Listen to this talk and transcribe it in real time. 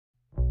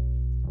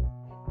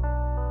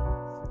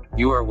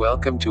You are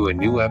welcome to a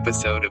new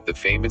episode of the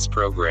famous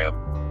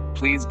program.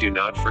 Please do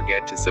not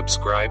forget to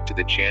subscribe to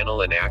the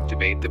channel and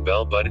activate the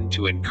bell button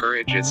to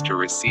encourage us to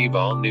receive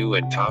all new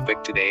and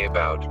topic today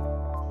about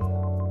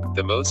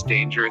the most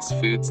dangerous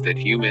foods that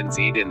humans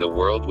eat in the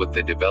world. With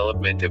the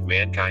development of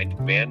mankind,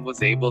 man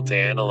was able to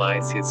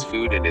analyze his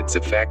food and its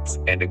effects,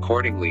 and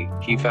accordingly,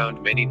 he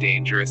found many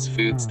dangerous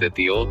foods that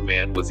the old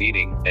man was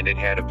eating, and it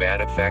had a bad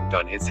effect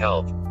on his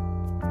health.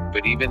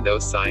 But even though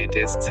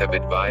scientists have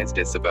advised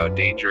us about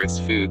dangerous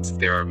foods,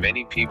 there are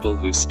many people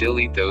who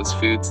still eat those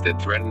foods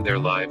that threaten their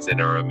lives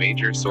and are a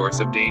major source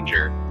of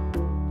danger.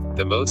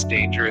 The most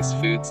dangerous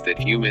foods that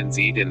humans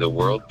eat in the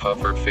world: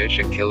 puffer fish,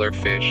 a killer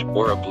fish,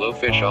 or a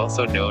blowfish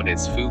also known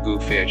as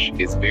fugu fish,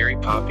 is very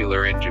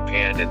popular in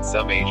Japan and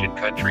some Asian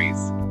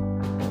countries.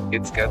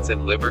 Its guts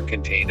and liver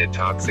contain a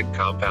toxic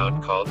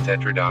compound called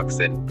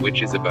tetrodotoxin,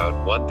 which is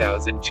about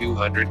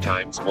 1,200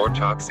 times more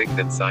toxic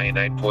than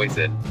cyanide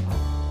poison.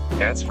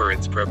 As for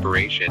its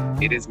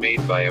preparation, it is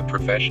made by a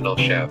professional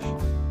chef.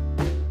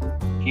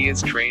 He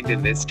is trained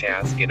in this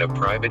task in a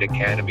private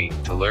academy,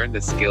 to learn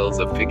the skills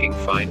of picking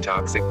fine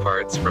toxic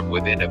parts from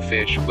within a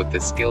fish with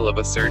the skill of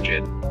a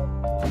surgeon.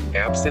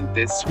 Absinthe,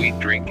 this sweet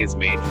drink, is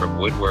made from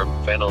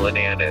woodworm, fennel and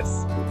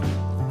anise.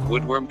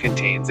 Woodworm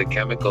contains a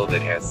chemical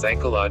that has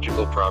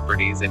psychological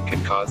properties and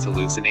can cause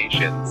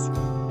hallucinations.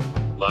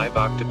 Live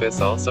octopus,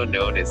 also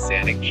known as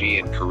sanakji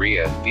in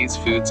Korea, these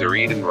foods are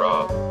eaten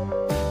raw.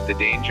 The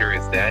danger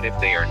is that if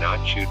they are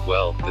not chewed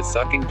well, the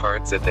sucking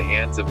parts at the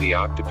hands of the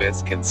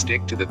octopus can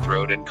stick to the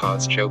throat and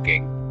cause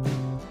choking.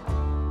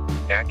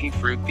 Ackee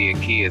fruit. The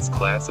ackee is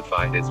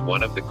classified as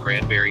one of the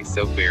cranberry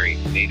soapberry,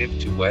 native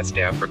to West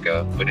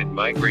Africa, but it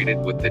migrated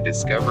with the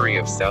discovery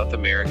of South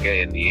America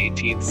in the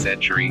 18th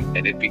century,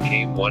 and it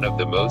became one of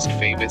the most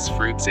famous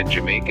fruits in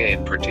Jamaica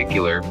in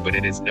particular, but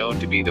it is known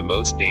to be the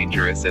most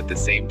dangerous at the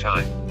same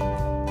time.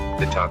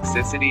 The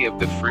toxicity of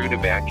the fruit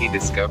of ackee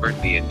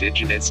discovered the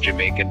indigenous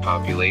Jamaican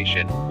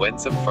population, when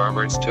some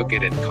farmers took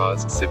it and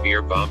caused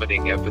severe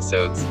vomiting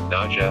episodes,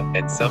 nausea,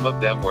 and some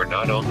of them were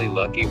not only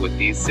lucky with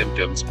these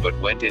symptoms but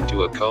went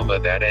into a coma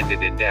that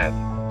ended in death.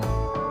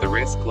 The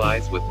risk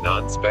lies with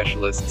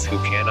non-specialists who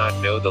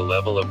cannot know the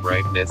level of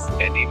ripeness,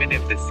 and even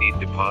if the seed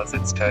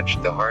deposits touch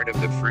the heart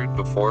of the fruit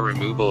before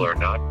removal or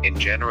not, in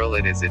general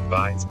it is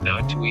advised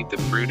not to eat the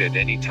fruit at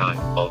any time,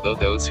 although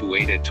those who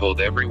ate it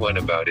told everyone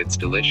about its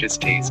delicious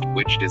taste,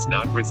 which does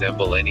not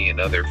resemble any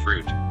other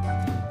fruit.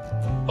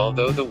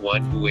 Although the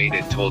one who ate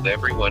it told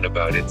everyone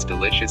about its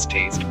delicious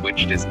taste,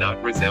 which does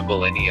not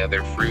resemble any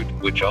other fruit,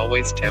 which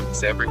always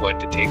tempts everyone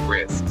to take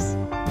risks.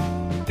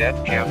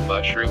 Death cap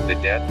mushroom. The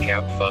death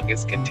cap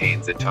fungus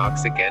contains a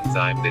toxic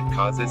enzyme that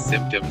causes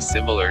symptoms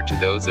similar to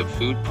those of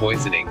food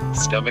poisoning: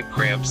 stomach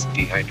cramps,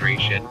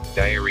 dehydration,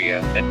 diarrhea,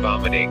 and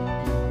vomiting.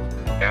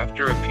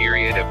 After a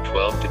period of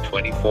 12 to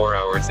 24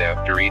 hours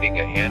after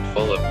eating a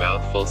handful of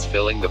mouthfuls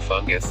filling the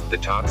fungus, the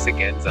toxic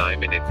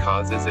enzyme in it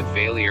causes a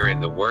failure in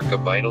the work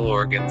of vital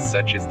organs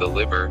such as the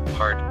liver,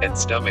 heart, and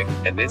stomach,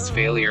 and this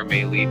failure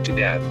may lead to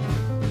death.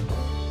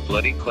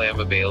 Bloody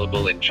clam.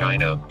 Available in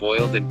China,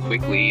 boiled and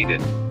quickly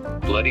eaten.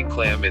 Bloody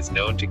clam is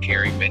known to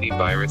carry many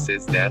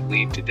viruses that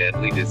lead to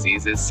deadly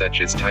diseases such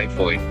as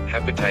typhoid,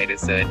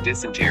 hepatitis A, and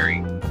dysentery.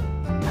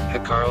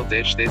 Hakarl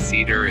dish. This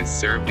eater is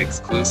served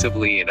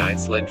exclusively in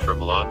Iceland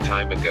from long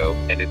time ago,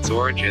 and its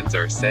origins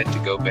are said to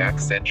go back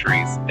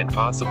centuries, and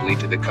possibly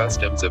to the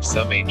customs of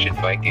some ancient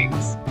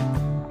Vikings.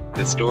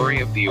 The story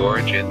of the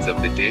origins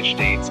of the dish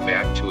dates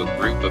back to a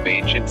group of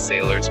ancient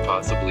sailors,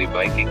 possibly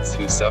Vikings,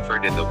 who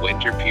suffered in the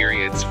winter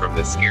periods from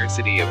the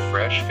scarcity of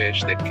fresh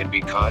fish that can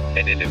be caught,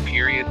 and in a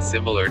period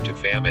similar to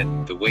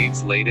famine, the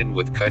waves laden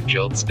with cut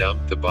jolts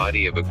dumped the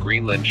body of a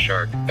Greenland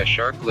shark, a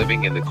shark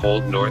living in the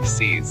cold North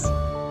Seas.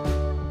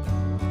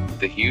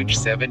 The huge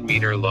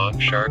 7-meter-long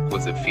shark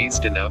was a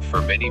feast enough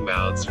for many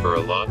mouths for a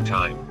long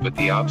time, but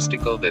the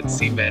obstacle that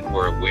seamen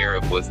were aware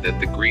of was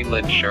that the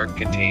Greenland shark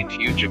contained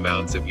huge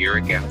amounts of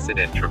uric acid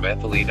and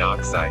trimethylene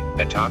oxide,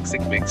 a toxic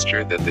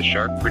mixture that the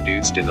shark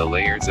produced in the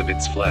layers of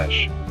its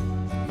flesh.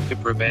 To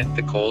prevent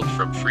the cold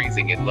from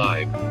freezing it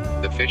live,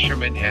 the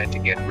fishermen had to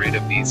get rid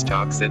of these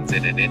toxins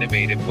in an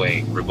innovative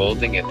way,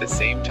 revolting at the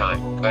same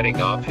time,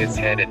 cutting off his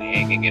head and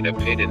hanging in a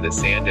pit in the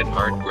sand and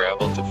hard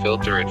gravel to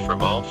filter it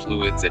from all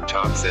fluids and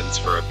toxins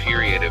for a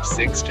period of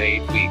 6 to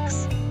 8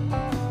 weeks.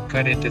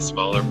 Cut into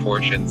smaller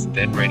portions,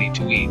 then ready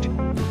to eat.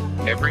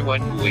 Everyone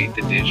who ate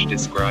the dish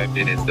described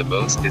it as the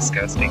most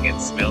disgusting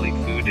and smelly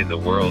food in the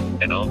world,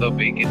 and although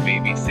bacon may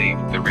be safe,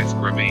 the risk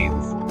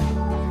remains.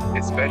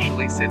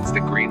 Especially since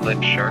the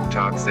Greenland shark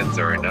toxins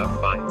are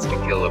enough fines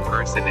to kill a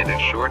person in a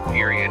short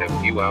period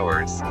of few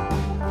hours.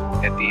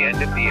 At the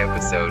end of the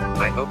episode,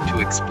 I hope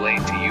to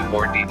explain to you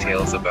more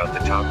details about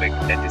the topic,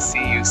 and to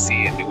see you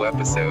see a new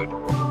episode.